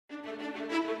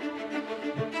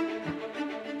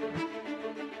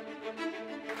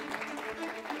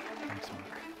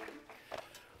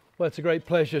Well, it's a great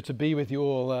pleasure to be with you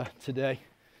all today.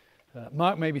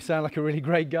 Mark made me sound like a really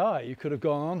great guy. You could have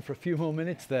gone on for a few more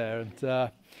minutes there.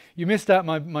 And you missed out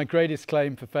my greatest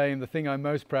claim for fame, the thing I'm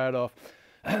most proud of.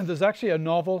 There's actually a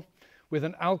novel with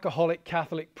an alcoholic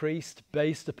Catholic priest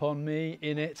based upon me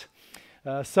in it.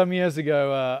 Some years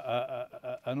ago,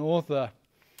 an author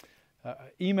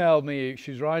emailed me. She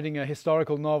was writing a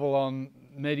historical novel on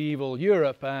medieval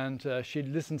Europe, and she'd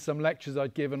listened to some lectures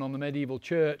I'd given on the medieval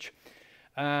church.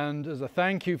 And as a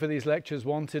thank you for these lectures,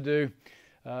 wanted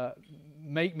to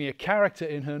make me a character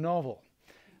in her novel.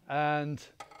 And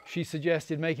she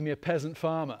suggested making me a peasant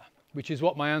farmer, which is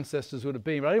what my ancestors would have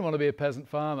been. But I didn't want to be a peasant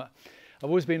farmer. I've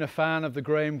always been a fan of the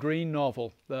Graham Greene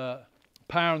novel, The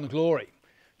Power and the Glory,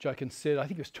 which I consider, I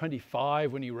think he was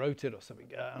 25 when he wrote it or something,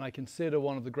 and I consider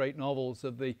one of the great novels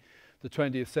of the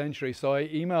 20th century. So I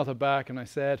emailed her back and I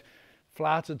said,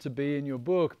 flattered to be in your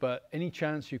book, but any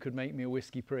chance you could make me a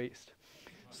whiskey priest?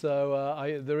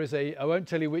 So there is I won't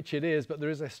tell you which it is, but there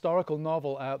is a historical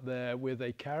novel out there with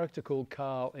a character called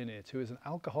Carl in it, who is an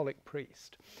alcoholic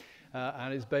priest,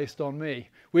 and is based on me,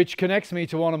 which connects me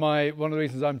to one of the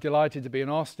reasons I'm delighted to be in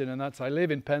Austin, and that's I live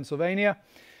in Pennsylvania,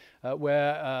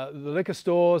 where the liquor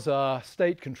stores are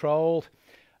state-controlled,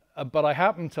 but I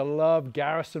happen to love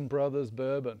Garrison Brothers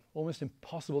bourbon, almost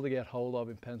impossible to get hold of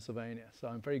in Pennsylvania. So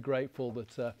I'm very grateful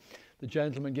that the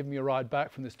gentleman giving me a ride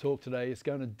back from this talk today is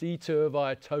going to detour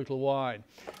via Total Wine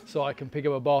so I can pick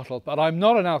up a bottle. But I'm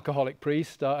not an alcoholic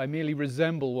priest. I merely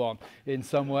resemble one in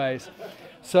some ways.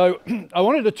 So I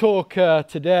wanted to talk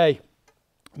today.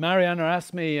 Mariana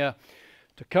asked me to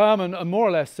come and more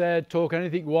or less said, talk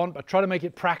anything you want, but try to make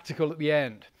it practical at the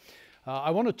end.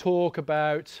 I want to talk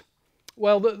about,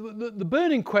 well, the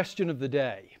burning question of the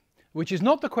day, which is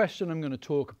not the question I'm going to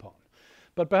talk upon.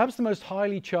 But perhaps the most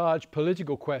highly charged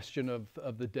political question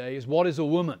of the day is, what is a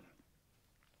woman?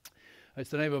 It's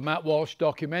the name of a Matt Walsh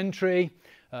documentary.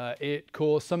 It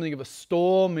caused something of a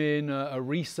storm in a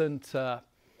recent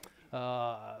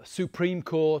Supreme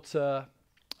Court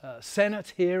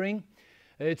Senate hearing.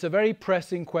 It's a very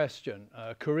pressing question.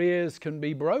 Careers can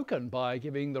be broken by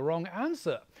giving the wrong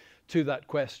answer to that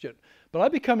question. But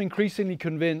I've become increasingly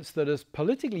convinced that as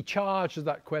politically charged as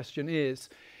that question is,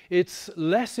 it's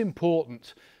less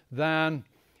important than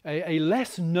a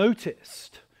less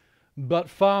noticed but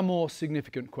far more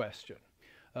significant question,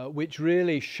 which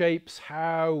really would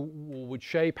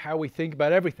shape how we think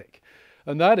about everything.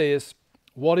 And that is,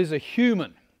 what is a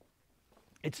human?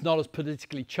 It's not as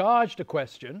politically charged a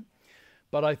question,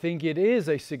 but I think it is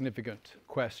a significant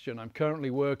question. I'm currently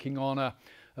working on a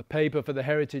paper for the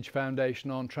Heritage Foundation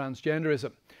on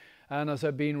transgenderism. And as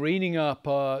I've been reading up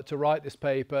to write this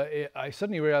paper, I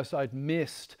suddenly realized I'd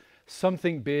missed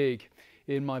something big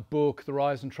in my book, The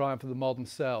Rise and Triumph of the Modern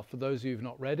Self. For those of you who've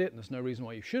not read it, and there's no reason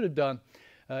why you should have done,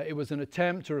 it was an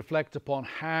attempt to reflect upon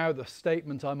how the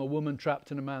statement, I'm a woman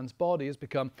trapped in a man's body, has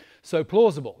become so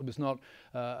plausible. It was not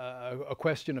a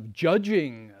question of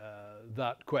judging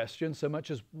that question so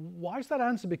much as, why has that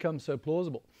answer become so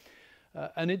plausible?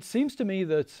 And it seems to me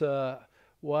that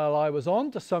while I was on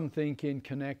to something in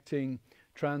connecting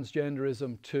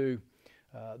transgenderism to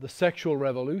the sexual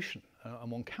revolution,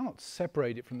 and one cannot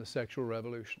separate it from the sexual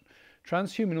revolution,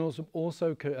 transgenderism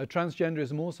also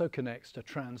connects to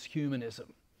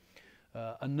transhumanism,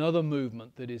 another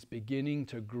movement that is beginning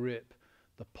to grip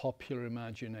the popular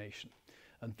imagination.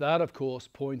 And that, of course,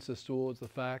 points us towards the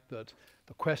fact that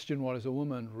the question, what is a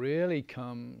woman, really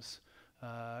comes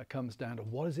down to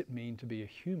what does it mean to be a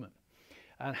human?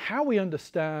 And how we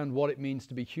understand what it means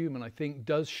to be human, I think,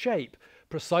 does shape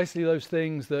precisely those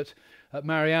things that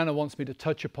Mariana wants me to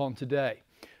touch upon today.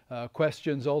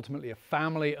 Questions ultimately of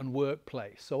family and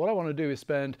workplace. So what I want to do is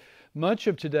spend much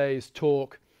of today's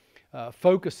talk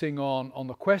focusing on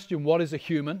the question, what is a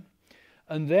human?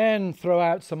 And then throw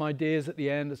out some ideas at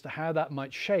the end as to how that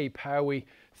might shape how we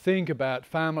think about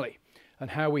family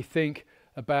and how we think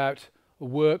about a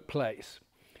workplace.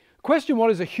 The question, what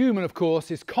is a human, of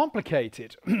course, is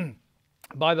complicated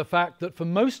by the fact that for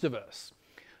most of us,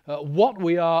 what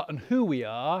we are and who we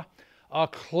are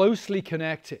closely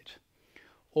connected.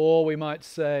 Or we might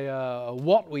say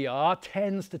what we are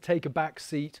tends to take a back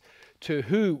seat to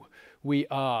who we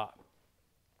are.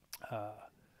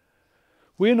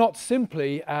 We're not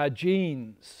simply our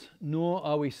genes, nor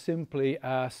are we simply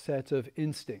our set of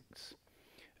instincts.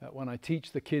 When I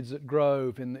teach the kids at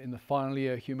Grove in the final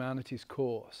year humanities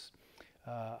course,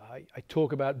 I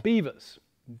talk about beavers.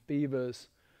 Beavers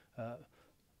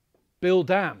build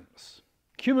dams.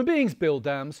 Human beings build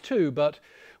dams too, but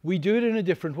we do it in a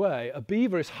different way. A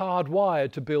beaver is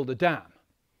hardwired to build a dam.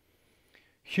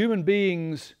 Human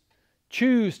beings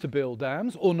choose to build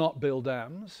dams or not build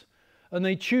dams, And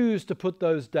they choose to put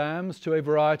those dams to a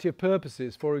variety of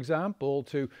purposes. For example,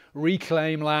 to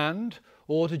reclaim land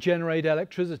or to generate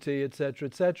electricity, etc.,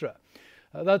 etc.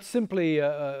 That's simply,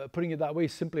 putting it that way,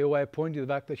 simply a way of pointing to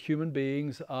the fact that human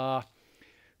beings are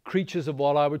creatures of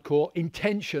what I would call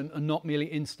intention and not merely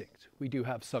instinct. We do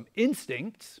have some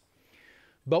instincts,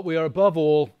 but we are above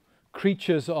all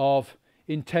creatures of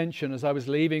intention. As I was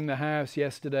leaving the house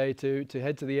yesterday to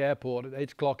head to the airport at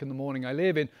 8 o'clock in the morning, I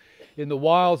live in the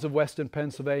wilds of western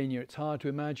Pennsylvania. It's hard to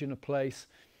imagine a place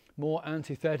more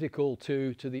antithetical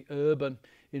to the urban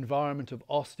environment of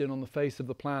Austin on the face of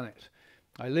the planet.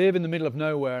 I live in the middle of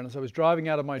nowhere, and as I was driving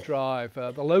out of my drive,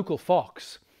 the local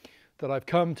fox that I've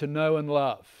come to know and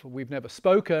love, we've never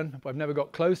spoken, I've never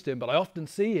got close to him, but I often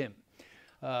see him,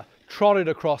 trotted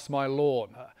across my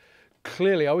lawn.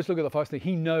 Clearly, I always look at the fox and think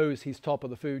he knows he's top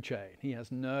of the food chain. He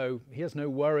has no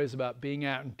worries about being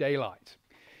out in daylight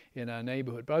in our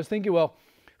neighborhood. But I was thinking, well,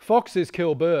 foxes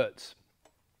kill birds.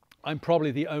 I'm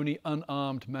probably the only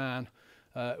unarmed man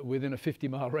within a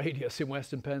 50-mile radius in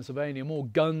western Pennsylvania. More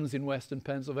guns in western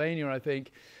Pennsylvania, I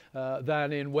think,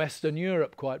 than in Western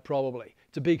Europe, quite probably.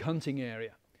 It's a big hunting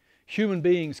area. Human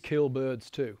beings kill birds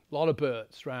too. A lot of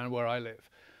birds around where I live.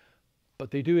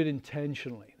 But they do it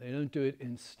intentionally. They don't do it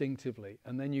instinctively.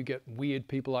 And then you get weird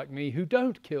people like me who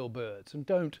don't kill birds and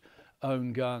don't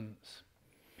own guns.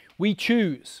 We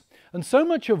choose. And so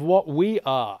much of what we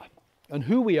are and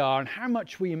who we are and how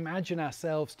much we imagine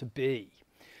ourselves to be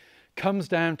comes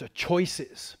down to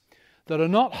choices that are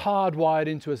not hardwired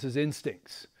into us as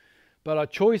instincts, but are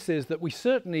choices that we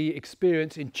certainly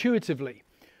experience intuitively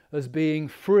as being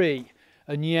free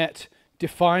and yet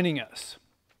defining us.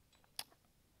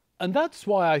 And that's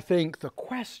why I think the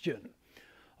question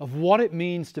of what it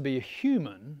means to be a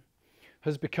human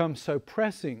has become so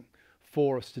pressing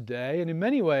for us today, and in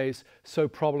many ways so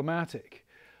problematic.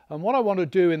 And what I want to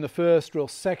do in the first real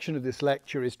section of this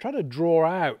lecture is try to draw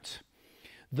out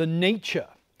the nature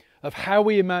of how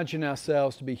we imagine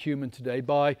ourselves to be human today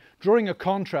by drawing a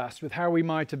contrast with how we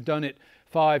might have done it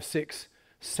 500, 600,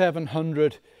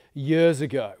 700 years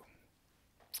ago.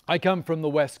 I come from the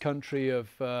West Country of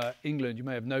England. You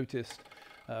may have noticed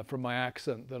from my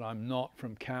accent that I'm not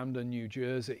from Camden, New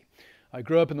Jersey. I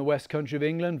grew up in the West Country of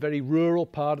England, very rural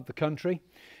part of the country,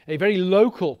 a very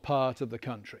local part of the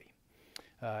country,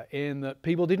 in that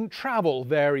people didn't travel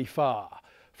very far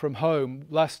from home.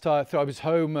 Last time I was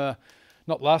home,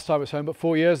 not last time I was home, but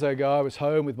 4 years ago, I was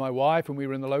home with my wife, and we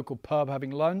were in the local pub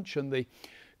having lunch, and the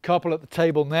couple at the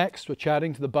table next were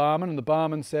chatting to the barman, and the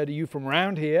barman said, "Are you from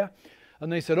round here?"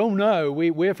 And they said, "Oh no,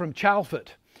 we're from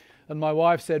Chalford." And my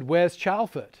wife said, "Where's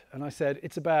Chalford?" And I said,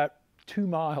 "It's about 2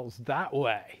 miles that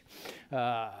way."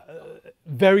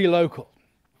 Very local.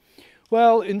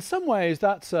 Well, in some ways,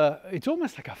 it's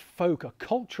almost like a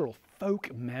cultural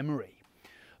folk memory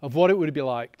of what it would be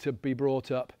like to be brought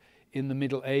up in the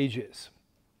Middle Ages.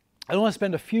 I want to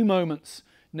spend a few moments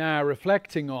now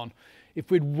reflecting on if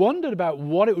we'd wondered about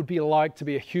what it would be like to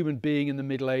be a human being in the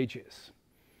Middle Ages.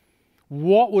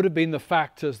 What would have been the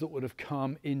factors that would have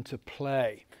come into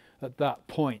play at that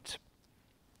point?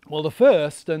 Well, the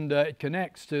first, and it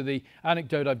connects to the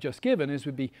anecdote I've just given, is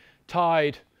we'd be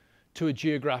tied to a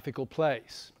geographical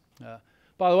place.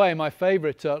 By the way, my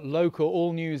favourite local,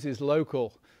 all news is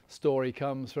local story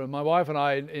comes from my wife and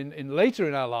I in later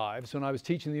in our lives, when I was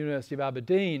teaching at the University of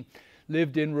Aberdeen,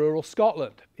 lived in rural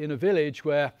Scotland, in a village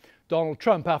where Donald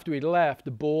Trump, after he'd left,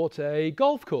 bought a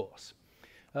golf course.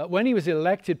 When he was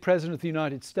elected President of the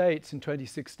United States in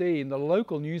 2016, the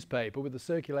local newspaper, with a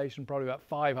circulation probably about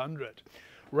 500,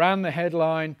 ran the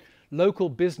headline, "Local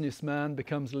Businessman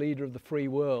Becomes Leader of the Free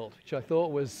World," which I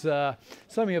thought was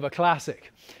something of a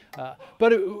classic.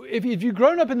 But if you'd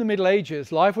grown up in the Middle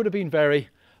Ages, life would have been very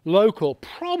local,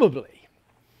 probably.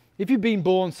 If you'd been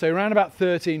born, say, around about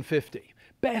 1350,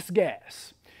 best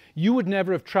guess, you would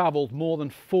never have traveled more than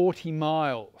 40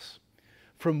 miles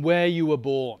from where you were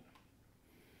born.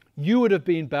 You would have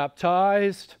been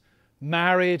baptized,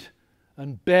 married,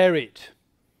 and buried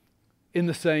in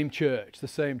the same church, the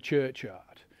same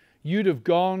churchyard. You'd have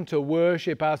gone to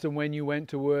worship as and when you went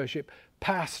to worship,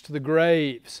 past the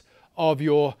graves of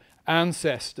your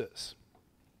ancestors.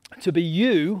 To be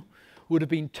you would have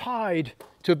been tied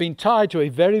to a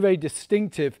very, very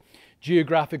distinctive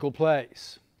geographical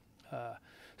place.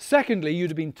 Secondly,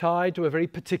 you'd have been tied to a very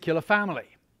particular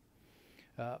family.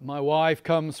 My wife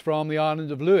comes from the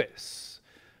island of Lewis.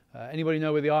 Anybody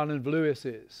know where the island of Lewis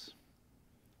is?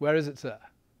 Where is it, sir?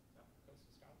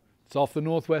 It's off the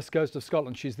northwest coast of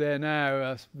Scotland. She's there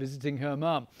now visiting her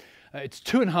mum. It's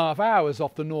 2.5 hours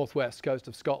off the northwest coast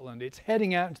of Scotland. It's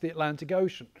heading out into the Atlantic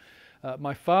Ocean.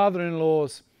 My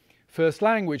father-in-law's first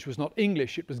language was not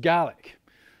English, it was Gaelic.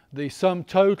 The sum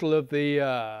total of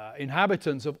the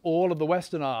inhabitants of all of the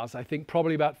Western Isles, I think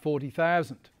probably about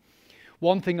 40,000.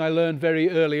 One thing I learned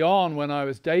very early on when I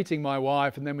was dating my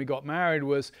wife and then we got married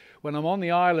was when I'm on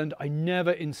the island, I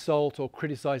never insult or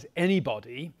criticize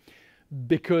anybody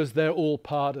because they're all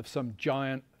part of some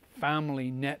giant family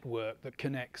network that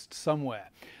connects somewhere.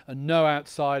 And no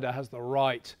outsider has the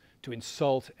right to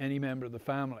insult any member of the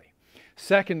family.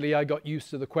 Secondly, I got used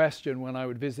to the question when I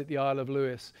would visit the Isle of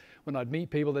Lewis. When I'd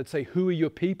meet people, they'd say, "Who are your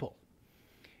people?"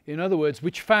 In other words,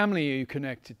 which family are you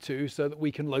connected to so that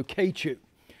we can locate you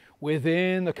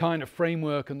within the kind of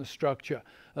framework and the structure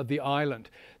of the island.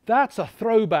 That's a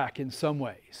throwback in some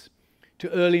ways to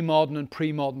early modern and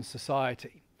pre-modern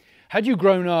society. Had you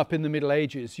grown up in the Middle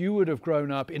Ages, you would have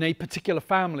grown up in a particular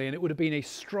family and it would have been a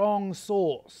strong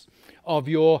source of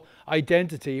your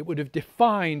identity. It would have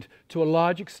defined to a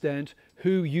large extent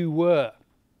who you were.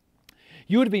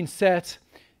 You would have been set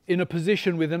in a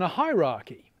position within a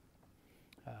hierarchy.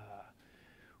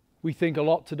 We think a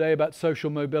lot today about social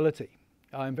mobility.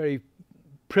 I'm very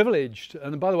privileged,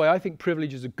 and by the way, I think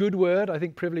privilege is a good word. I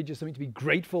think privilege is something to be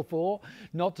grateful for,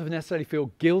 not to necessarily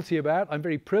feel guilty about. I'm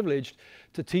very privileged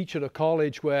to teach at a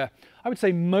college where I would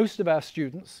say most of our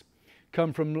students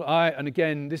come from, and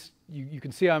again, this you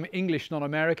can see I'm English, not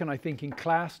American. I think in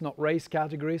class, not race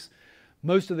categories.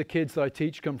 Most of the kids that I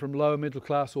teach come from lower middle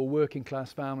class or working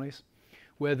class families,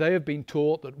 where they have been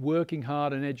taught that working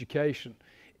hard in education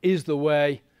is the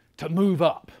way to move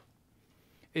up.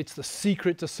 It's the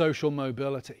secret to social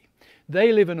mobility.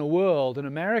 They live in a world, and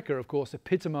America, of course,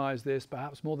 epitomized this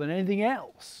perhaps more than anything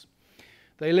else.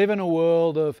 They live in a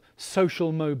world of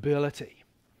social mobility.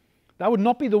 That would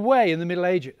not be the way in the Middle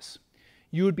Ages.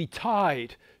 You would be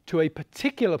tied to a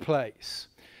particular place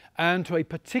and to a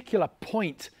particular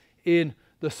point in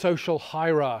the social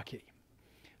hierarchy.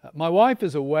 My wife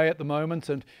is away at the moment,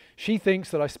 and she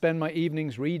thinks that I spend my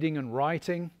evenings reading and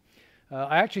writing.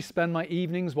 I actually spend my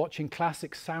evenings watching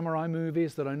classic samurai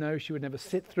movies that I know she would never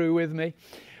sit through with me.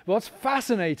 What's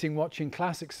fascinating watching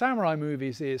classic samurai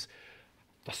movies is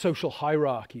the social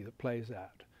hierarchy that plays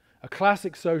out. A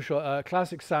classic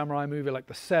samurai movie like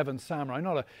The Seven Samurai,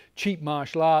 not a cheap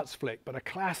martial arts flick, but a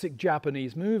classic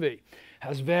Japanese movie,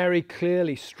 has very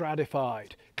clearly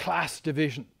stratified class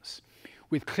divisions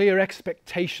with clear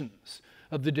expectations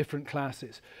of the different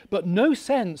classes, but no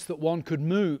sense that one could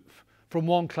move from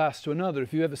one class to another.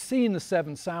 If you've ever seen The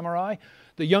Seven Samurai,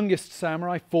 the youngest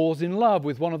samurai falls in love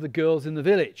with one of the girls in the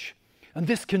village. And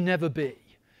this can never be,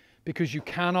 because you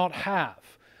cannot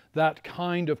have that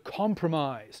kind of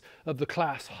compromise of the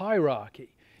class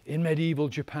hierarchy in medieval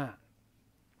Japan.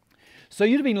 So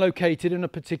you'd have been located in a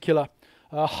particular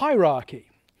hierarchy.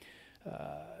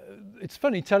 It's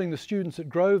funny telling the students at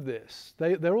Grove this.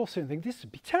 They're all saying, this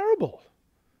would be terrible.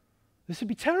 This would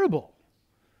be terrible.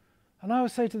 And I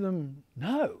would say to them,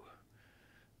 no,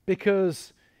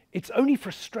 because it's only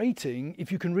frustrating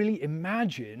if you can really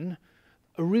imagine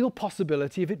a real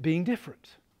possibility of it being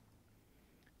different.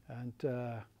 And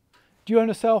do you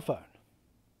own a cell phone?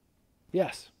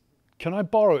 Yes. Can I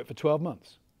borrow it for 12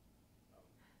 months?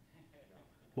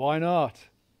 Why not?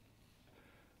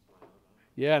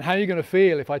 Yeah, and how are you going to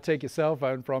feel if I take your cell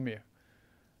phone from you?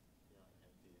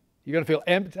 You're going to feel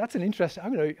empty. That's an interesting,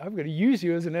 I'm going to use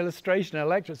you as an illustration in a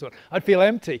lecture. So I'd feel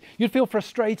empty. You'd feel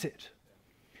frustrated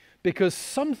because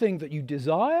something that you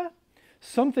desire,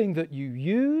 something that you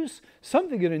use,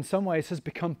 something that in some ways has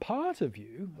become part of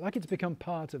you, like it's become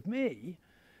part of me,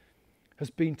 has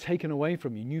been taken away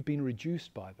from you and you've been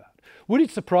reduced by that. Would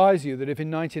it surprise you that if in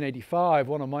 1985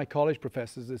 one of my college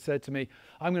professors had said to me,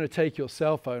 I'm going to take your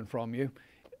cell phone from you,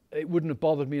 it wouldn't have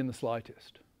bothered me in the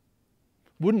slightest.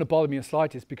 Wouldn't have bothered me in the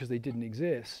slightest because they didn't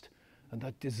exist, and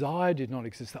that desire did not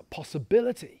exist, that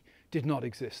possibility did not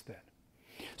exist then.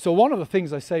 So one of the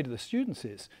things I say to the students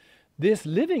is, this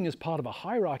living as part of a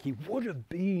hierarchy would have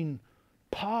been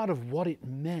part of what it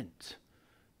meant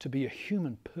to be a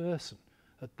human person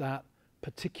at that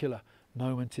particular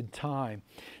moment in time.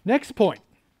 Next point,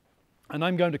 and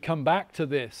I'm going to come back to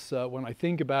this when I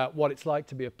think about what it's like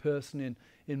to be a person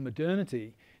in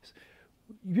modernity.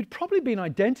 You'd probably been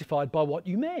identified by what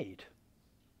you made.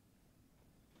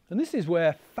 And this is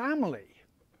where family,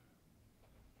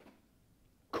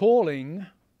 calling,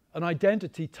 and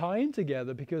identity tie in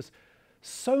together, because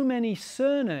so many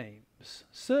surnames,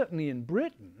 certainly in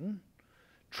Britain,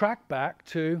 track back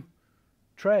to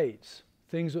trades,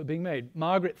 things that were being made.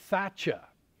 Margaret Thatcher.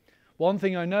 One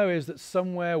thing I know is that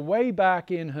somewhere way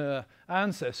back in her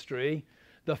ancestry,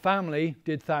 the family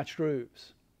did thatched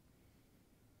roofs.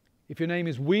 If your name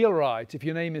is Wheelwright, if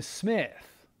your name is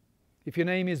Smith, if your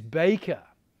name is Baker,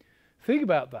 Think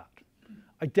about that.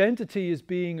 Identity is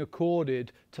being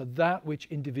accorded to that which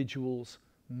individuals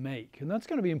make. And that's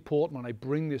going to be important when I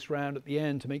bring this round at the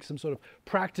end to make some sort of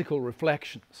practical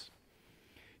reflections.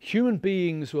 Human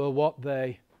beings were what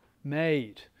they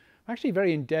made. I'm actually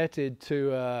very indebted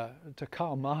to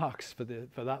Karl Marx for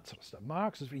that sort of stuff.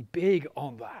 Marx was really big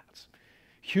on that.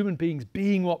 Human beings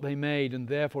being what they made, and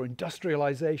therefore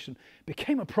industrialization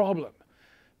became a problem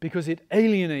because it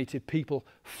alienated people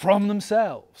from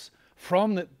themselves,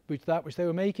 from that which they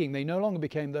were making. They no longer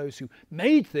became those who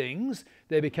made things,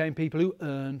 they became people who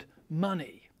earned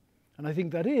money. And I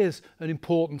think that is an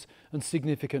important and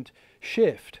significant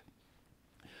shift.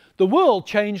 The world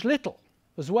changed little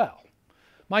as well.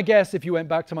 My guess, if you went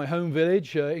back to my home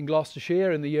village in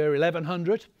Gloucestershire in the year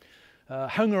 1100,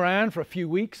 hung around for a few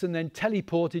weeks and then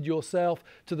teleported yourself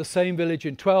to the same village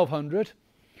in 1200,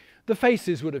 the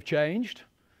faces would have changed,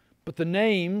 but the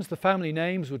names, the family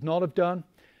names, would not have done,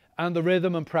 and the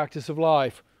rhythm and practice of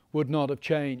life would not have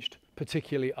changed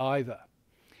particularly either.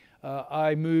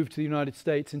 I moved to the United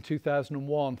States in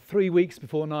 2001, 3 weeks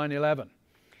before 9/11.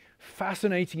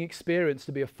 Fascinating experience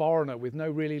to be a foreigner with no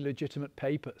really legitimate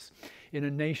papers in a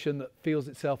nation that feels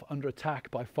itself under attack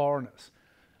by foreigners.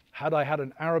 Had I had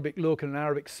an Arabic look and an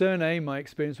Arabic surname, my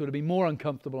experience would have been more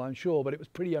uncomfortable, I'm sure, but it was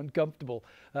pretty uncomfortable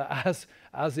as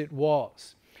it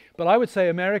was. But I would say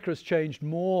America has changed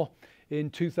more in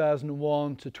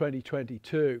 2001 to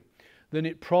 2022 than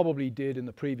it probably did in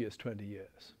the previous 20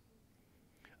 years.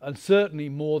 And certainly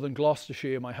more than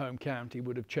Gloucestershire, my home county,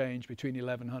 would have changed between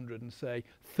 1100 and, say,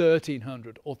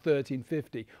 1300 or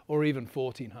 1350 or even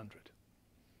 1400.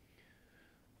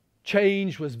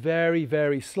 Change was very,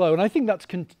 very slow. And I think that's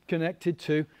connected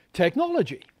to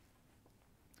technology.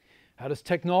 How does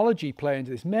technology play into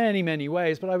this? Many, many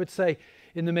ways. But I would say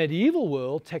in the medieval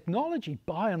world, technology,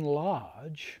 by and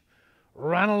large,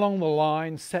 ran along the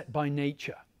line set by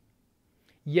nature.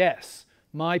 Yes,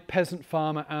 my peasant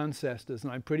farmer ancestors,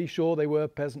 and I'm pretty sure they were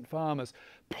peasant farmers,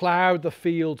 ploughed the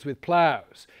fields with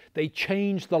ploughs. They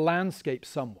changed the landscape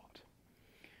somewhat.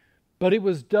 But it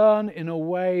was done in a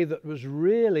way that was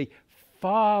really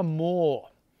far more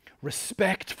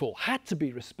respectful, had to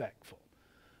be respectful,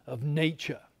 of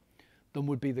nature than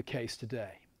would be the case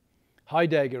today.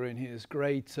 Heidegger, in his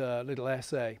great little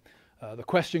essay, The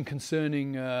Question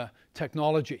Concerning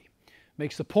Technology,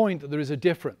 makes the point that there is a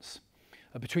difference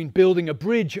between building a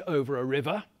bridge over a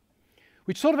river,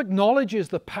 which sort of acknowledges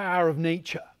the power of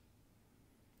nature,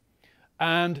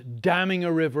 and damming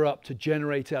a river up to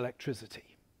generate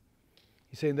electricity.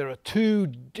 He's saying there are two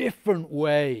different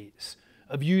ways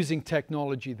of using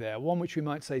technology there. One which we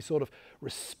might say sort of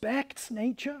respects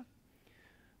nature.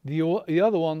 The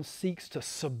other one seeks to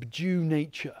subdue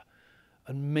nature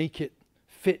and make it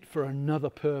fit for another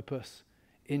purpose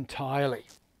entirely.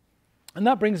 And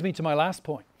that brings me to my last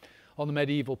point on the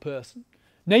medieval person.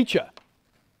 Nature.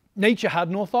 Nature had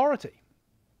an authority.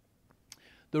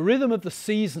 The rhythm of the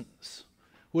seasons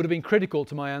would have been critical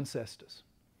to my ancestors.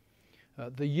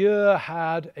 The year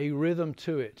had a rhythm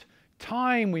to it.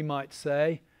 Time, we might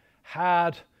say,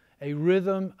 had a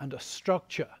rhythm and a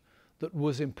structure that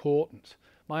was important.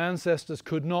 My ancestors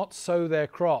could not sow their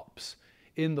crops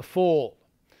in the fall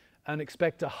and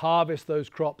expect to harvest those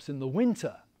crops in the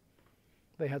winter.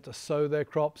 They had to sow their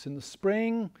crops in the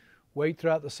spring, wait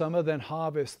throughout the summer, then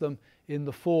harvest them in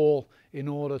the fall in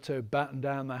order to batten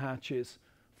down the hatches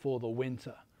for the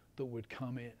winter that would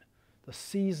come in. The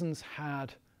seasons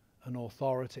had an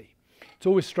authority. It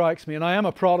always strikes me, and I am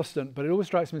a Protestant, but it always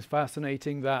strikes me as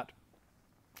fascinating that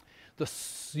the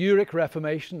Zurich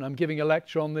Reformation, I'm giving a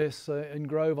lecture on this in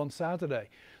Grove on Saturday,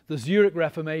 the Zurich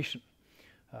Reformation,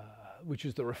 which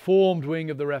is the Reformed wing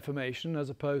of the Reformation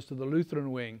as opposed to the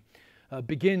Lutheran wing,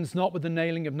 begins not with the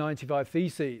nailing of 95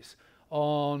 Theses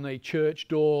on a church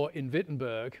door in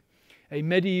Wittenberg, a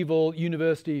medieval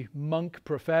university monk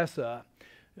professor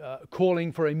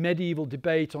calling for a medieval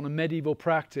debate on a medieval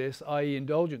practice, i.e.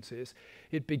 indulgences.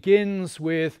 It begins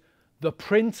with the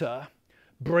printer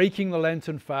breaking the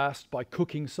Lenten fast by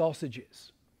cooking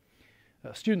sausages.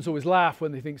 Students always laugh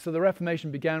when they think, so the Reformation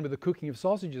began with the cooking of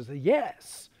sausages.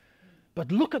 Yes,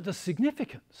 but look at the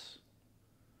significance.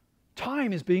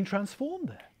 Time is being transformed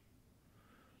there.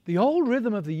 The old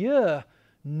rhythm of the year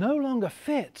no longer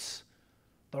fits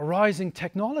the rising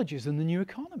technologies in the new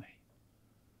economy.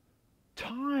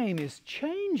 Time is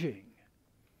changing.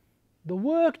 The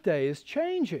workday is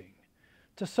changing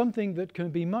to something that can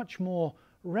be much more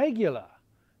regular.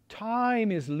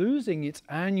 Time is losing its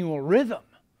annual rhythm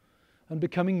and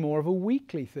becoming more of a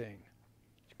weekly thing.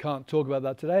 You can't talk about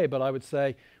that today, but I would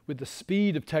say with the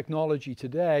speed of technology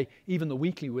today, even the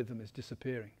weekly rhythm is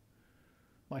disappearing.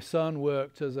 My son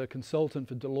worked as a consultant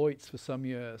for Deloitte for some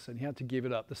years, and he had to give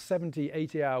it up. The 70,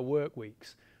 80-hour work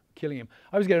weeks were killing him.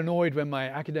 I always get annoyed when my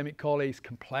academic colleagues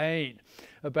complain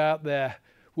about their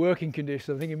working conditions.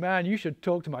 I'm thinking, man, you should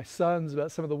talk to my sons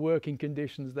about some of the working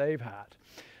conditions they've had.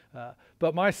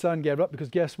 But my son gave up because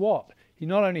guess what? He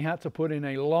not only had to put in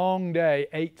a long day,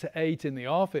 8 to 8 in the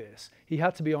office, he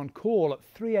had to be on call at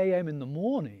 3 a.m. in the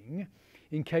morning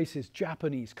in case his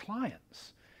Japanese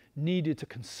clients needed to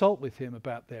consult with him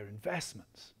about their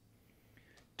investments.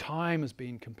 Time has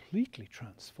been completely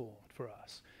transformed for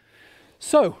us.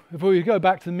 So, if we go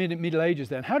back to the Middle Ages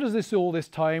then, how does all this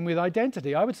tie in with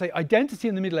identity? I would say identity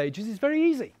in the Middle Ages is very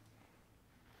easy.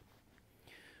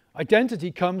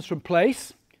 Identity comes from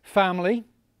place, family,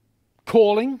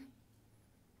 calling,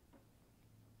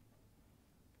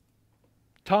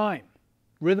 time,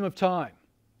 rhythm of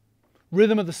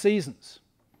the seasons.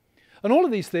 And all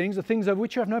of these things are things over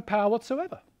which you have no power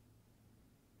whatsoever.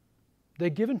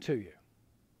 They're given to you.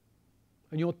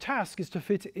 And your task is to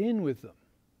fit in with them.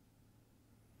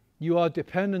 You are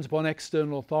dependent upon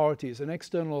external authorities, and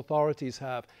external authorities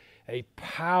have a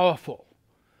powerful,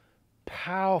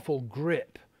 powerful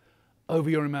grip over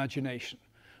your imagination.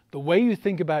 The way you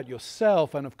think about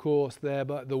yourself, and of course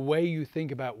thereby the way you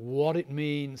think about what it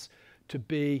means to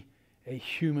be a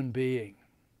human being.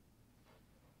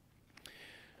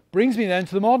 Brings me then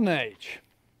to the modern age.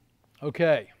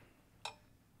 Okay,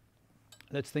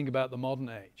 let's think about the modern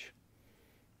age.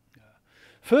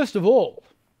 First of all,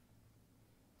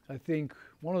 I think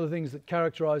one of the things that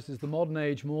characterizes the modern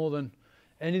age more than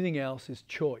anything else is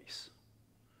choice.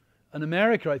 And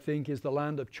America, I think, is the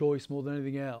land of choice more than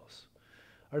anything else.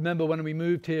 I remember when we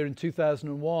moved here in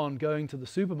 2001, going to the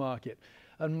supermarket,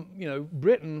 and you know,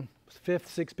 Britain, 5th,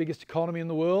 6th biggest economy in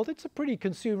the world, it's a pretty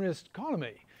consumerist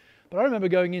economy. But I remember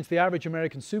going into the average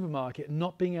American supermarket and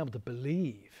not being able to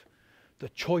believe the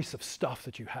choice of stuff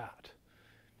that you had.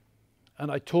 And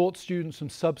I taught students from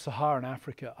sub-Saharan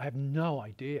Africa. I have no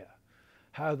idea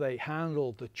how they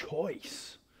handled the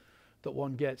choice that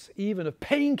one gets, even of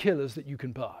painkillers that you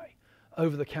can buy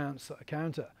over the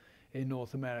counter in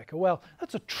North America. Well,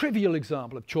 that's a trivial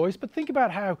example of choice, but think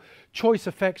about how choice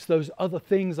affects those other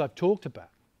things I've talked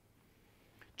about.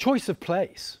 Choice of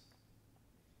place.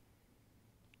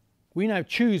 We now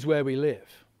choose where we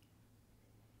live.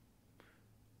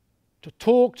 To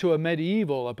talk to a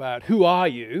medieval about who are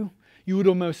you, you would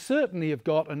almost certainly have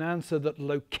got an answer that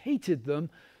located them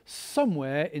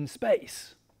somewhere in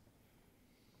space.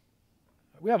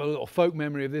 We have a little folk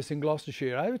memory of this in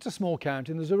Gloucestershire. It's a small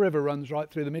county and there's a river runs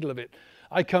right through the middle of it.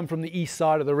 I come from the east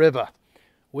side of the river.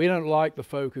 We don't like the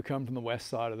folk who come from the west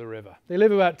side of the river. They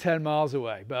live about 10 miles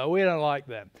away, but we don't like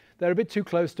them. They're a bit too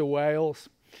close to Wales.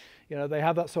 You know, they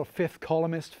have that sort of fifth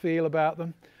columnist feel about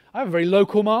them. I have a very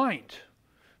local mind,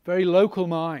 very local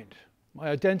mind. My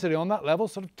identity on that level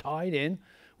sort of tied in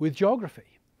with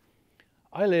geography.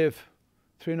 I live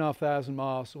 3,500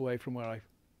 miles away from where I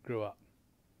grew up.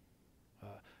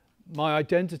 My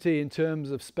identity in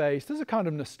terms of space, there's a kind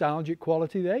of nostalgic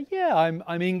quality there. Yeah,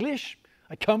 I'm English.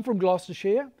 I come from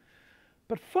Gloucestershire.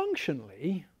 But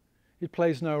functionally, it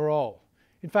plays no role.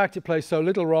 In fact, it plays so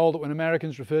little role that when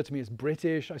Americans refer to me as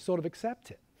British, I sort of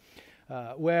accept it.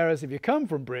 Whereas if you come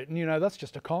from Britain, you know, that's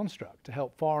just a construct to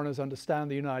help foreigners understand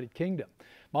the United Kingdom.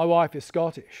 My wife is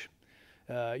Scottish.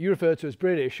 You refer to as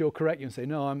British, she'll correct you and say,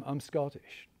 no, I'm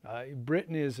Scottish.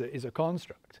 Britain is a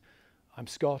construct. I'm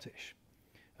Scottish.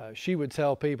 She would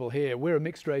tell people here, we're a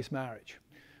mixed race marriage.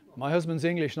 My husband's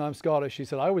English and I'm Scottish. She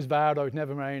said, I always vowed I would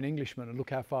never marry an Englishman, and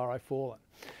look how far I've fallen.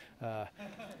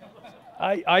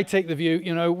 I take the view,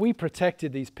 you know, we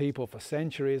protected these people for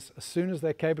centuries. As soon as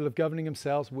they're capable of governing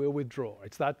themselves, we'll withdraw.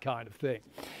 It's that kind of thing.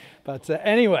 But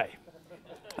anyway,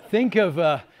 think of,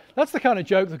 that's the kind of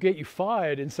joke that'll get you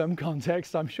fired in some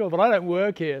context, I'm sure. But I don't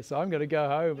work here, so I'm going to go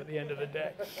home at the end of the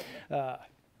day.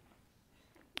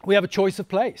 We have a choice of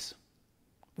place.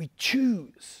 We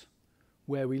choose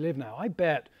where we live now. I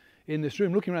bet in this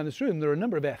room, looking around this room, there are a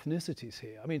number of ethnicities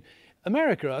here. I mean,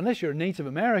 America, unless you're a Native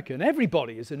American,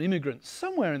 everybody is an immigrant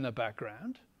somewhere in the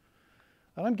background.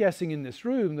 And I'm guessing in this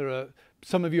room,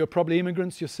 some of you are probably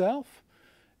immigrants yourself.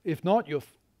 If not, you're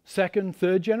second,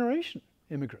 third generation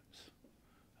immigrants.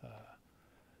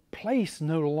 Place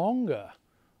no longer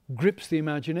grips the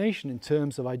imagination in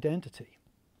terms of identity.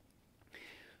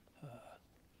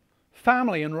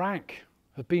 Family and rank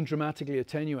have been dramatically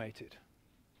attenuated.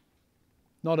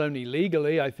 Not only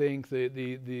legally, I think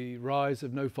the rise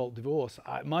of no-fault divorce.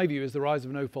 My view is the rise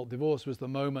of no-fault divorce was the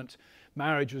moment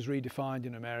marriage was redefined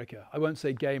in America. I won't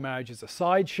say gay marriage is a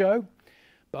sideshow,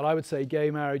 but I would say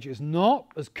gay marriage is not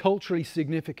as culturally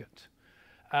significant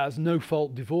as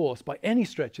no-fault divorce by any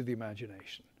stretch of the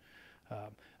imagination.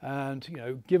 And, you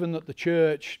know, given that the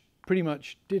church pretty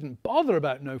much didn't bother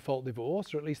about no-fault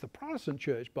divorce, or at least the Protestant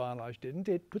church by and large didn't,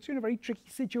 it puts you in a very tricky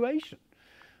situation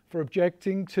for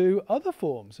objecting to other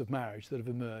forms of marriage that have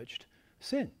emerged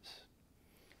since.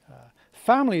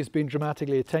 Family has been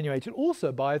dramatically attenuated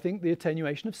also by, I think, the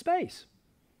attenuation of space.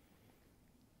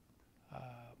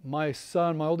 My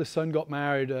oldest son got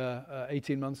married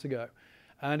 18 months ago,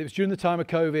 and it was during the time of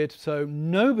COVID, so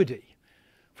nobody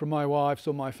from my wife's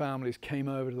or my family's came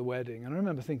over to the wedding. And I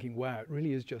remember thinking, wow, it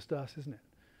really is just us, isn't it?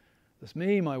 There's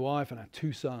me, my wife, and our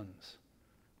 2 sons.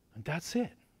 And that's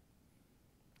it.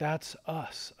 That's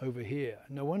us over here.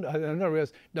 No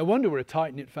wonder we're a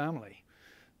tight-knit family.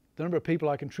 The number of people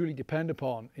I can truly depend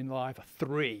upon in life are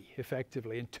 3,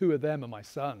 effectively, and 2 of them are my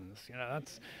sons. You know,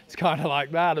 it's kind of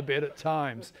like that a bit at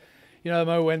times. You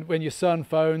know, when your son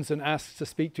phones and asks to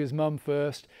speak to his mum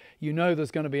first, you know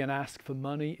there's going to be an ask for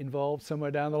money involved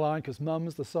somewhere down the line, because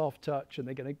mum's the soft touch and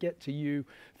they're going to get to you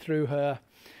through her.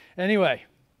 Anyway,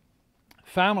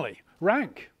 family,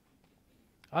 rank.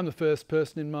 I'm the first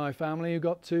person in my family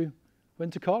who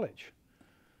went to college.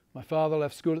 My father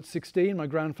left school at 16, my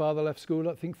grandfather left school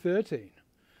at, I think, 13.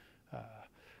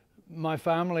 My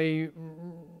family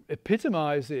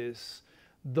epitomizes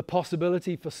the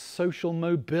possibility for social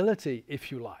mobility,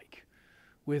 if you like,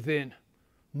 within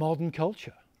modern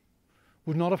culture.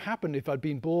 Would not have happened if I'd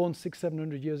been born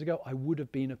 600-700 years ago. I would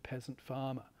have been a peasant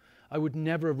farmer. I would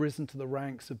never have risen to the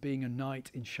ranks of being a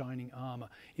knight in shining armor.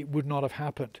 It would not have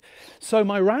happened. So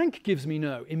my rank gives me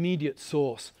no immediate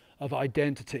source of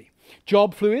identity.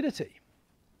 Job fluidity.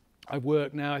 I've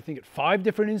worked now, I think, at 5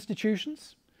 different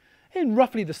institutions in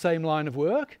roughly the same line of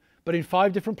work, but in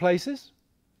 5 different places.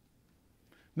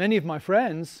 Many of my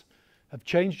friends have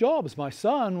changed jobs. My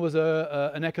son was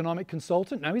an economic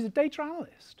consultant. Now he's a data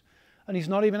analyst, and he's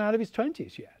not even out of his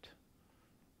 20s yet.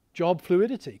 Job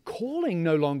fluidity. Calling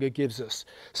no longer gives us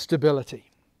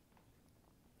stability.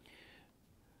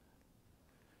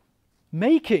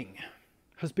 Making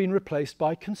has been replaced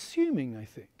by consuming, I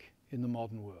think, in the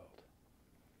modern world.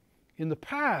 In the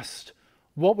past,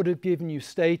 what would have given you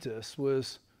status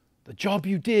was the job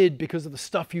you did because of the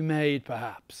stuff you made,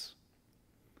 perhaps,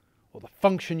 or the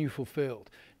function you fulfilled.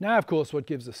 Now, of course, what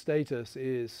gives us status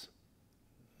is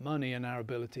money and our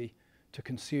ability to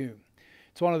consume.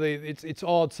 It's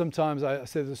odd sometimes. I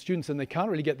say to the students, and they can't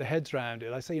really get their heads around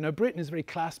it. I say, you know, Britain is a very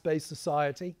class-based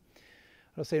society.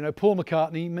 I say, you know, Paul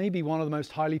McCartney may be one of the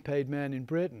most highly paid men in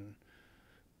Britain,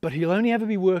 but he'll only ever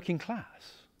be working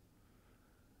class.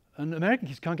 And American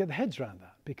kids can't get their heads around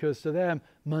that, because to them,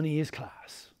 money is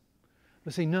class.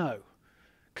 I say, no.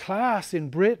 Class in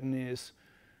Britain is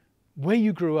where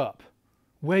you grew up,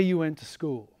 where you went to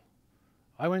school.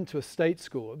 I went to a state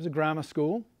school. It was a grammar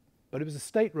school, but it was a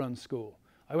state-run school.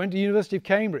 I went to the University of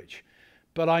Cambridge,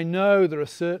 but I know there are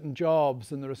certain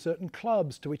jobs and there are certain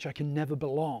clubs to which I can never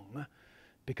belong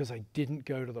because I didn't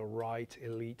go to the right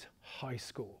elite high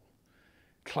school.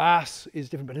 Class is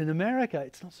different, but in America,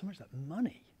 it's not so much that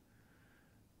money.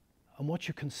 And what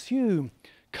you consume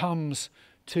comes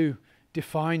to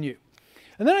define you.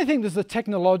 And then I think there's the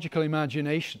technological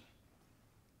imagination.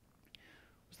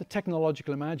 What does the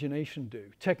technological imagination do?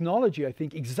 Technology, I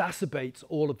think, exacerbates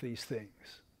all of these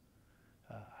things.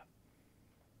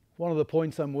 One of the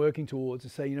points I'm working towards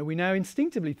is saying, you know, we now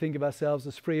instinctively think of ourselves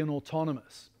as free and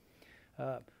autonomous.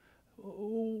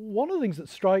 One of the things that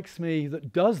strikes me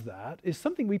that does that is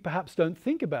something we perhaps don't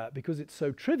think about because it's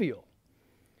so trivial.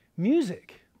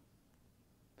 Music.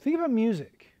 Think about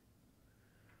music.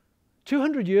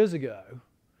 200 years ago,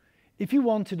 if you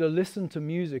wanted to listen to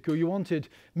music or you wanted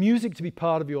music to be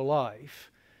part of your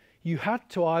life, you had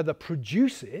to either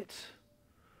produce it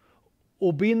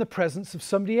or be in the presence of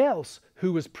somebody else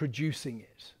who was producing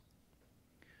it.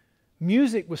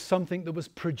 Music was something that was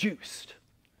produced.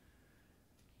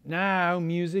 Now,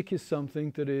 music is something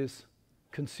that is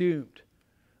consumed,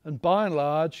 and by and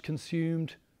large,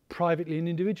 consumed privately and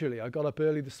individually. I got up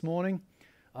early this morning.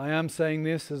 I am saying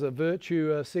this as a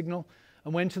virtue signal,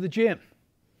 and went to the gym.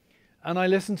 And I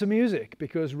listened to music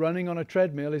because running on a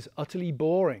treadmill is utterly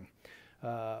boring.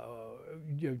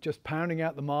 Just pounding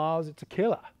out the miles, it's a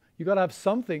killer. You've got to have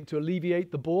something to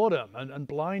alleviate the boredom and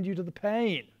blind you to the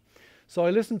pain. So I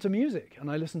listened to music,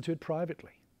 and I listened to it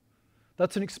privately.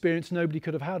 That's an experience nobody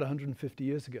could have had 150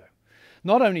 years ago.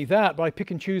 Not only that, but I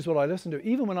pick and choose what I listen to.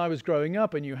 Even when I was growing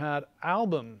up and you had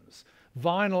albums,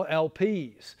 vinyl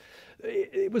LPs,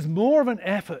 it was more of an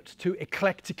effort to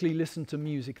eclectically listen to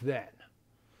music then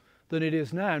than it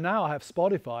is now. Now I have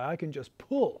Spotify. I can just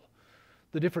pull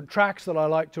the different tracks that I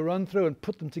like to run through and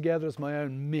put them together as my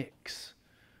own mix.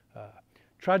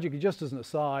 tragically, just as an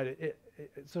aside,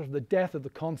 sort of the death of the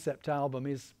concept album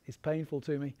is painful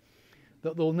to me.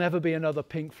 That there'll never be another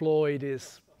Pink Floyd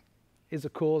is a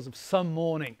cause of some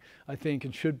mourning, I think,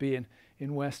 and should be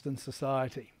in Western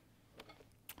society.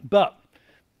 But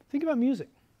think about music.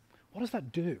 What does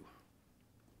that do?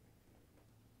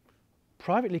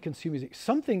 Privately consumed music,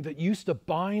 something that used to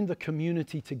bind the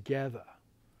community together,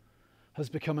 has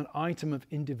become an item of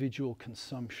individual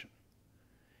consumption.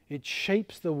 It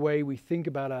shapes the way we think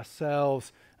about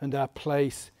ourselves and our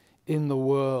place in the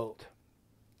world.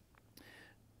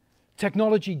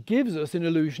 Technology gives us an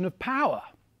illusion of power.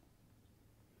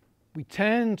 We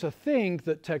tend to think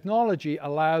that technology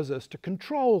allows us to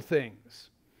control things.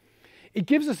 It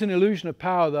gives us an illusion of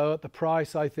power, though, at the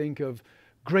price, I think, of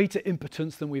greater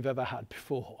impotence than we've ever had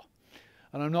before.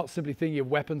 And I'm not simply thinking of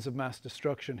weapons of mass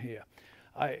destruction here.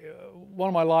 One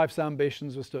of my life's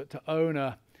ambitions was to own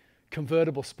a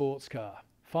convertible sports car.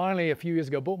 Finally, a few years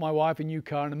ago, bought my wife a new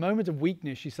car. In a moment of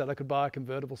weakness, she said I could buy a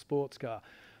convertible sports car.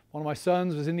 One of my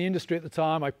sons was in the industry at the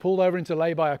time. I pulled over into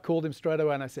lay-by. I called him straight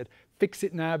away and I said, fix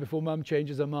it now before Mum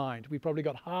changes her mind. We've probably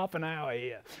got half an hour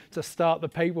here to start the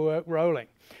paperwork rolling.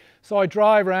 So I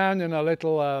drive around in a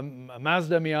little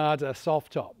Mazda Miata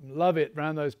soft top. Love it,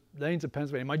 around those lanes of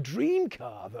Pennsylvania. My dream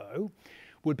car, though,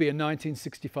 would be a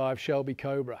 1965 Shelby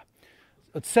Cobra.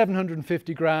 At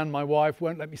 750 grand, my wife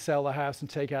won't let me sell the house and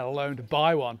take out a loan to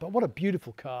buy one. But what a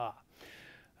beautiful car.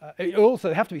 It also,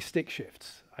 they have to be stick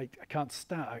shifts. I can't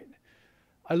stand.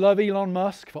 I love Elon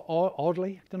Musk for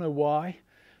oddly, I don't know why,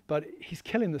 but he's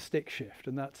killing the stick shift,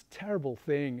 and that's a terrible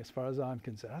thing as far as I'm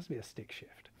concerned. It has to be a stick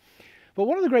shift. But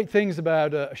one of the great things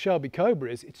about a Shelby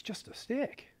Cobra is it's just a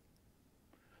stick.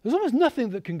 There's almost nothing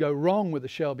that can go wrong with a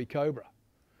Shelby Cobra.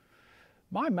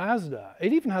 My Mazda,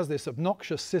 it even has this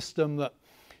obnoxious system that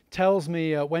tells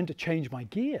me when to change my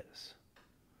gears.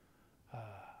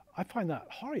 I find that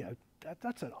horrible.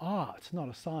 That's an art, not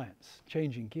a science,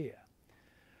 changing gear.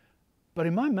 But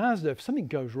in my Mazda, if something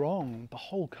goes wrong, the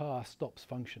whole car stops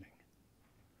functioning.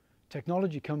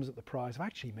 Technology comes at the price of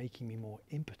actually making me more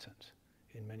impotent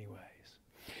in many ways.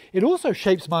 It also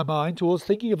shapes my mind towards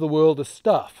thinking of the world as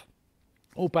stuff,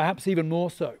 or perhaps even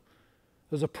more so.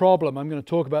 There's a problem. I'm going to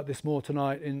talk about this more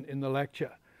tonight in the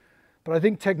lecture. But I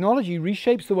think technology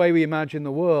reshapes the way we imagine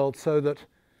the world so that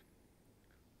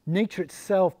nature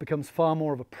itself becomes far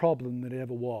more of a problem than it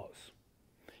ever was.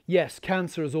 Yes,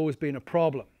 cancer has always been a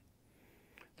problem.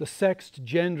 The sexed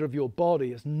gender of your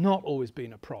body has not always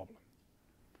been a problem.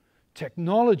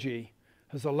 Technology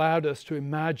has allowed us to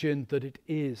imagine that it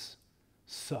is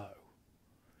so.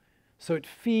 So it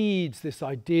feeds this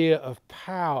idea of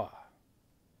power.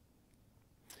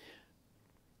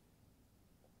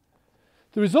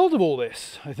 The result of all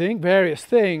this, I think, various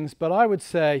things, but I would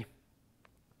say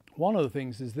one of the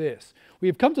things is this. We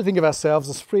have come to think of ourselves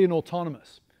as free and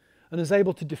autonomous and as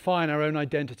able to define our own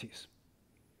identities.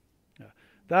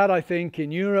 That, I think,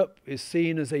 in Europe is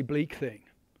seen as a bleak thing.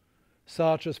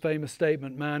 Sartre's famous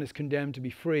statement, man is condemned to be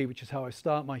free, which is how I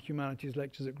start my humanities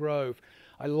lectures at Grove.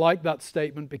 I like that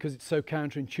statement because it's so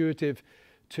counterintuitive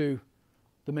to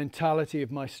the mentality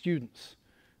of my students.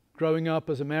 Growing up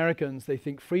as Americans, they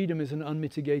think freedom is an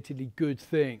unmitigatedly good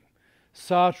thing.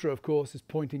 Sartre, of course, is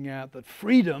pointing out that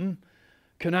freedom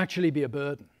can actually be a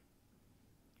burden.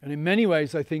 And in many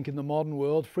ways, I think in the modern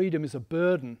world, freedom is a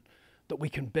burden that we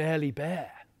can barely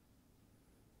bear.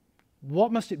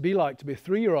 What must it be like to be a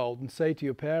 3-year-old and say to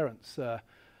your parents,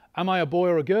 am I a boy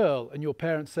or a girl? And your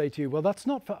parents say to you, well, that's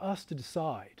not for us to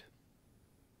decide.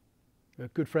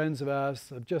 Good friends of ours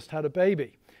have just had a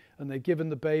baby, and they've given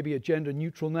the baby a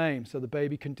gender-neutral name so the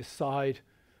baby can decide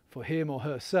for him or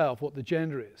herself what the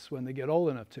gender is when they get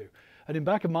old enough to. And in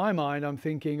the back of my mind, I'm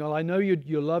thinking, well, I know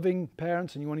you're loving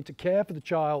parents and you're wanting to care for the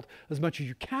child as much as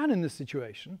you can in this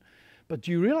situation, but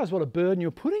do you realize what a burden you're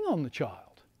putting on the child?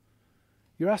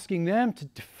 You're asking them to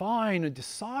define and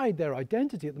decide their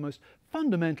identity at the most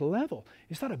fundamental level.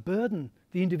 Is that a burden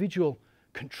the individual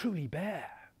can truly bear?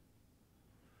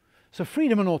 So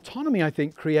freedom and autonomy, I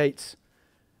think, creates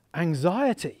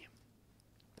anxiety.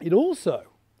 It also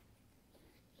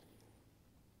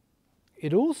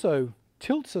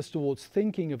tilts us towards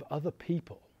thinking of other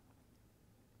people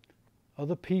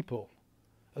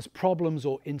as problems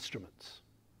or instruments.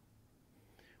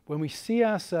 When we see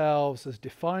ourselves as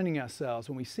defining ourselves,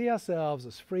 when we see ourselves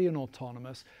as free and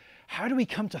autonomous, how do we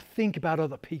come to think about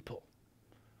other people?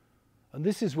 And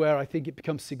this is where I think it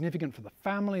becomes significant for the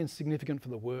family and significant for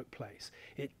the workplace.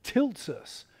 It tilts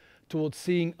us towards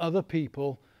seeing other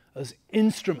people as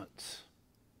instruments,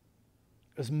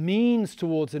 as means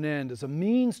towards an end, as a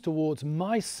means towards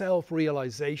my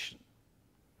self-realization,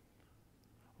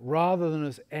 rather than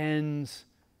as ends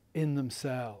in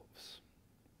themselves.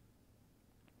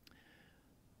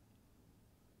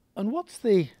 And what's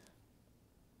the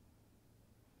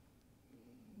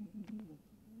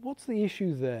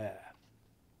issue there?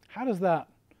 How does that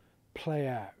play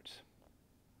out?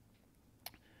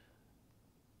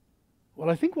 Well,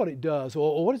 I think what it does,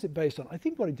 or what is it based on? I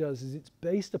think what it does is it's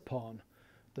based upon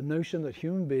the notion that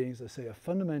human beings, I say, are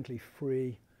fundamentally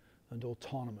free and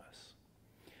autonomous.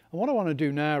 And what I want to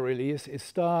do now really is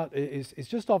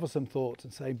just offer some thoughts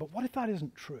and say, but what if that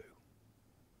isn't true?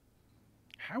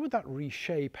 How would that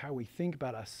reshape how we think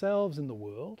about ourselves in the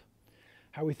world,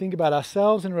 how we think about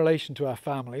ourselves in relation to our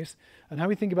families, and how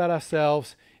we think about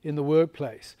ourselves in the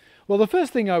workplace? Well, the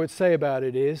first thing I would say about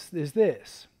it is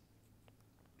this.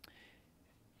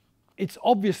 It's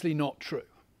obviously not true.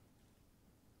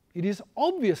 It is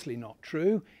obviously not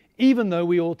true, even though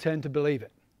we all tend to believe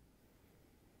it.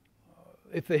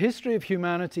 If the history of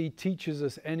humanity teaches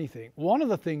us anything, one of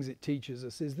the things it teaches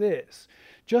us is this.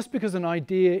 Just because an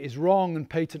idea is wrong and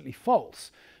patently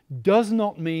false does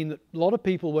not mean that a lot of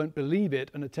people won't believe it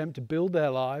and attempt to build their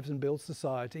lives and build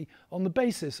society on the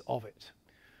basis of it.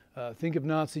 Think of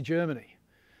Nazi Germany.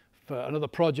 For another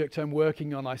project I'm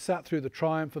working on, I sat through The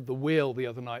Triumph of the Will the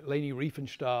other night, Leni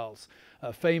Riefenstahl's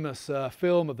famous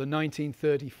film of the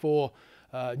 1934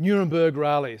 Nuremberg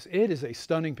rallies. It is a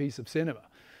stunning piece of cinema.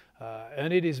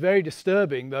 And it is very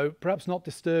disturbing, though perhaps not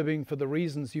disturbing for the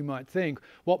reasons you might think.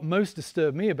 What most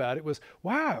disturbed me about it was,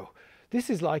 wow,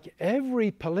 this is like every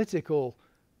political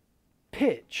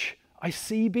pitch I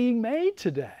see being made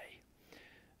today.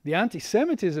 The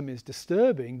anti-Semitism is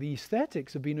disturbing. The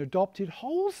aesthetics have been adopted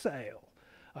wholesale,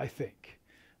 I think,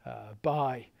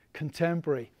 by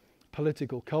contemporary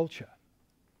political culture.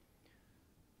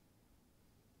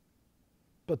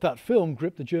 But that film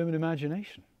gripped the German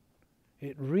imagination.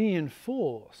 It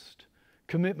reinforced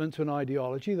commitment to an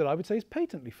ideology that I would say is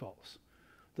patently false.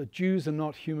 That Jews are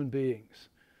not human beings.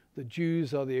 That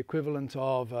Jews are the equivalent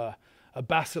of a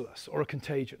bacillus or a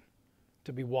contagion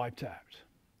to be wiped out.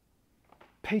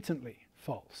 Patently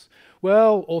false.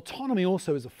 Well, autonomy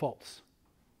also is a false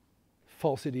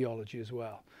ideology as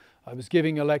well. I was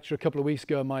giving a lecture a couple of weeks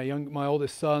ago. My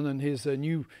oldest son and his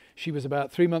she was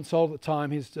about 3 months old at the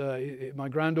time. My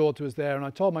granddaughter was there, and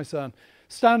I told my son,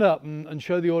 stand up and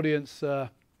show the audience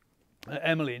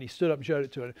Emily, and he stood up and showed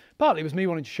it to her. Partly it was me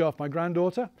wanting to show off my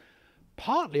granddaughter.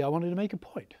 Partly I wanted to make a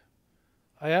point.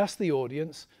 I asked the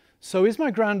audience, so is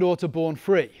my granddaughter born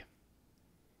free?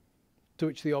 To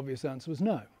which the obvious answer was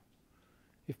no.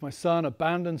 If my son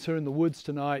abandons her in the woods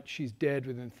tonight, she's dead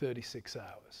within 36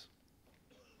 hours.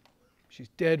 She's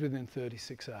dead within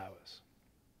 36 hours.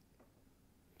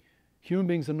 Human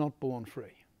beings are not born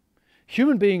free.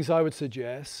 Human beings, I would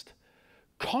suggest,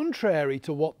 contrary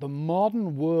to what the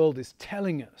modern world is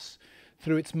telling us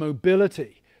through its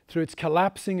mobility, through its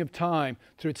collapsing of time,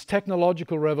 through its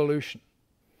technological revolution,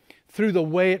 through the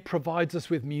way it provides us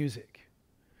with music.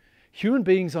 Human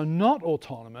beings are not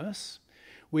autonomous.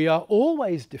 We are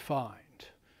always defined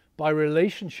by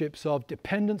relationships of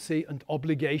dependency and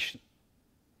obligation.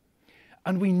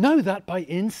 And we know that by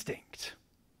instinct.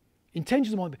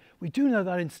 Intentions, we do know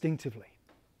that instinctively.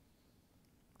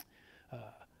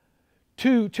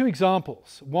 Two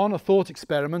examples, one a thought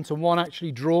experiment and one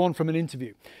actually drawn from an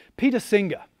interview. Peter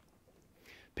Singer,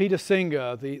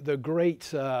 the great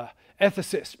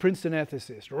ethicist, Princeton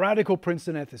ethicist, radical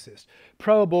Princeton ethicist,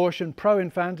 pro-abortion,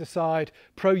 pro-infanticide,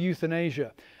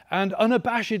 pro-euthanasia, and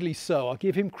unabashedly so. I'll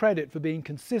give him credit for being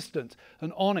consistent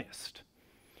and honest.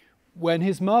 When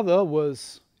his mother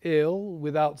was ill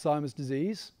with Alzheimer's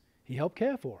disease, he helped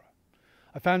care for her.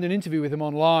 I found an interview with him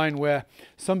online where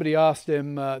somebody asked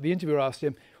him, the interviewer asked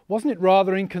him, wasn't it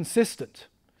rather inconsistent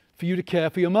for you to care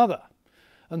for your mother?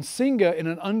 And Singer, in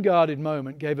an unguarded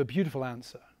moment, gave a beautiful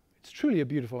answer. It's truly a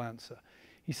beautiful answer.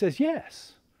 He says,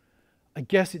 yes, I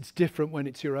guess it's different when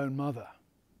it's your own mother.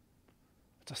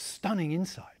 It's a stunning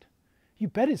insight. You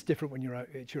bet it's different when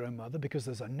it's your own mother because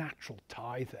there's a natural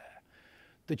tie there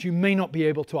that you may not be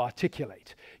able to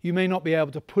articulate. You may not be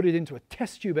able to put it into a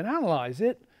test tube and analyze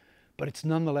it, but it's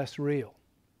nonetheless real.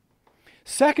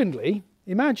 Secondly,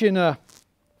 imagine a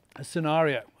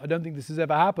scenario. I don't think this has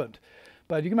ever happened,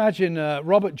 but you can imagine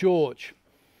Robert George,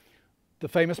 the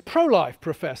famous pro-life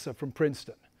professor from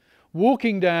Princeton,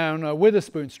 walking down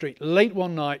Witherspoon Street late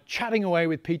one night, chatting away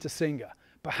with Peter Singer.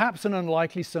 Perhaps an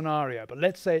unlikely scenario, but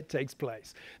let's say it takes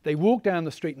place. They walk down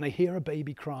the street and they hear a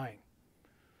baby crying.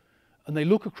 And they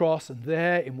look across, and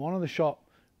there in one of the shop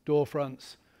door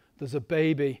fronts, there's a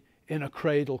baby in a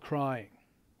cradle crying.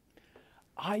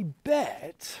 I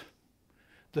bet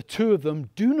the two of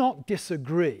them do not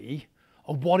disagree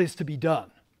on what is to be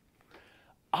done.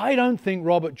 I don't think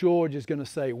Robert George is going to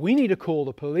say, we need to call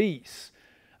the police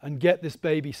and get this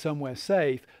baby somewhere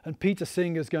safe. And Peter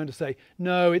Singer is going to say,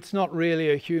 no, it's not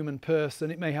really a human person.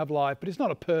 It may have life, but it's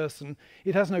not a person.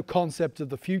 It has no concept of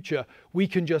the future. We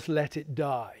can just let it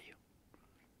die.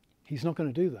 He's not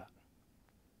going to do that.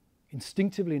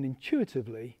 Instinctively and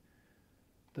intuitively,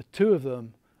 the two of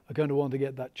them are going to want to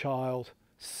get that child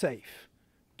safe,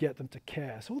 get them to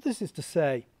care. So all this is to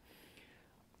say,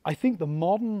 I think the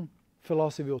modern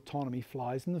philosophy of autonomy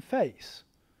flies in the face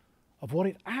of what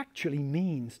it actually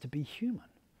means to be human.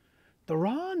 There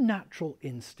are natural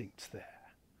instincts there.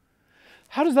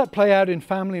 How does that play out in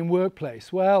family and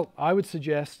workplace? Well, I would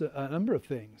suggest a number of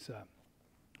things.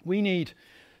 We need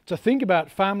to think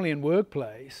about family and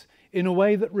workplace in a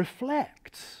way that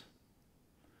reflects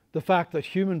the fact that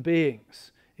human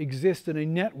beings exist in a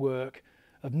network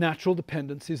of natural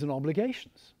dependencies and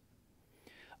obligations.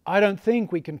 I don't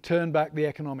think we can turn back the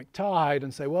economic tide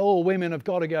and say, well, all women have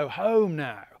got to go home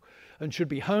now and should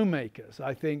be homemakers.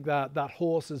 I think that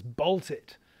horse has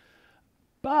bolted.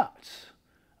 But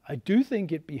I do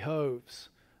think it behoves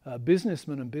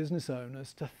businessmen and business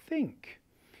owners to think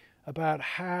about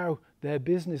how their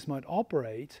business might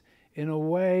operate in a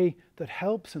way that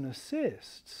helps and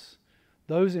assists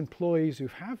those employees who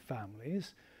have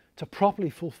families to properly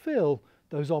fulfill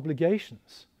those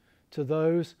obligations to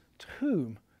those to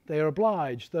whom they are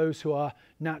obliged, those who are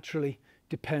naturally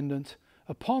dependent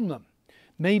upon them.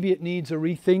 Maybe it needs a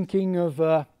rethinking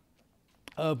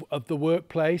of the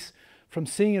workplace from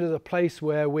seeing it as a place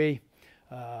where we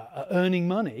are earning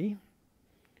money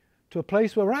to a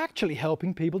place where we're actually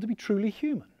helping people to be truly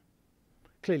human.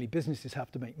 Clearly, businesses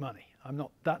have to make money. I'm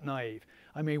not that naive.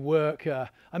 I may work,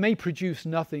 I may produce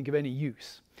nothing of any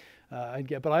use.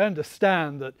 But I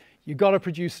understand that you've got to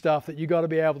produce stuff that you've got to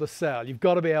be able to sell. You've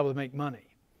got to be able to make money.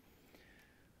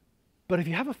 But if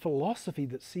you have a philosophy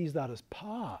that sees that as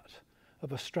part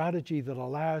of a strategy that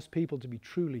allows people to be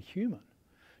truly human,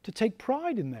 to take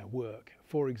pride in their work,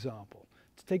 for example,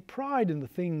 to take pride in the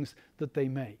things that they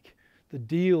make, the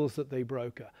deals that they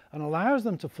broker, and allows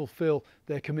them to fulfill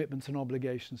their commitments and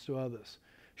obligations to others,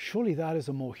 surely that is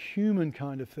a more human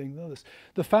kind of thing than others.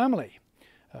 The family,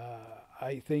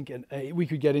 I think, and we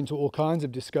could get into all kinds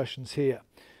of discussions here.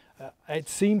 It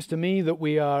seems to me that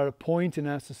we are at a point in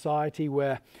our society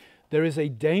where there is a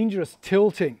dangerous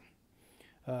tilting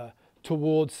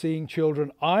towards seeing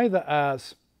children either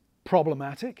as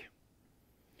problematic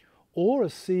or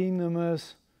as seeing them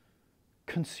as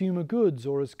consumer goods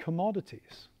or as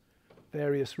commodities.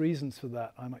 Various reasons for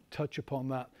that. I might touch upon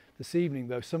that this evening,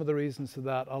 though some of the reasons for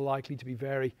that are likely to be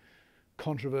very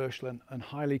controversial and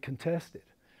highly contested.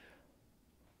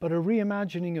 But a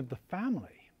reimagining of the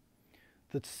family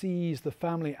that sees the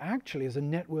family actually as a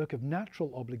network of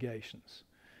natural obligations,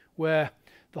 where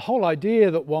the whole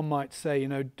idea that one might say, you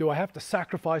know, do I have to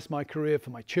sacrifice my career for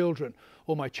my children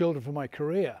or my children for my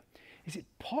career? Is it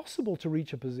possible to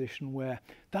reach a position where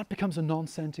that becomes a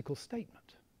nonsensical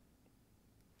statement?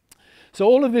 So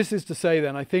all of this is to say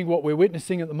then, I think what we're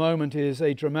witnessing at the moment is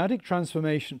a dramatic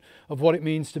transformation of what it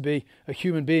means to be a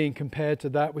human being compared to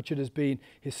that which it has been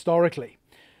historically.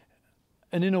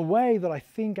 And in a way that I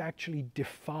think actually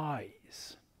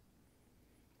defies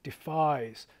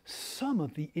some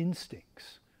of the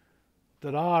instincts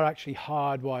that are actually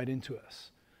hardwired into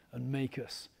us and make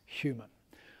us human.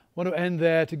 I want to end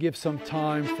there to give some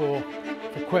time for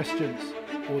questions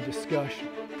or discussion.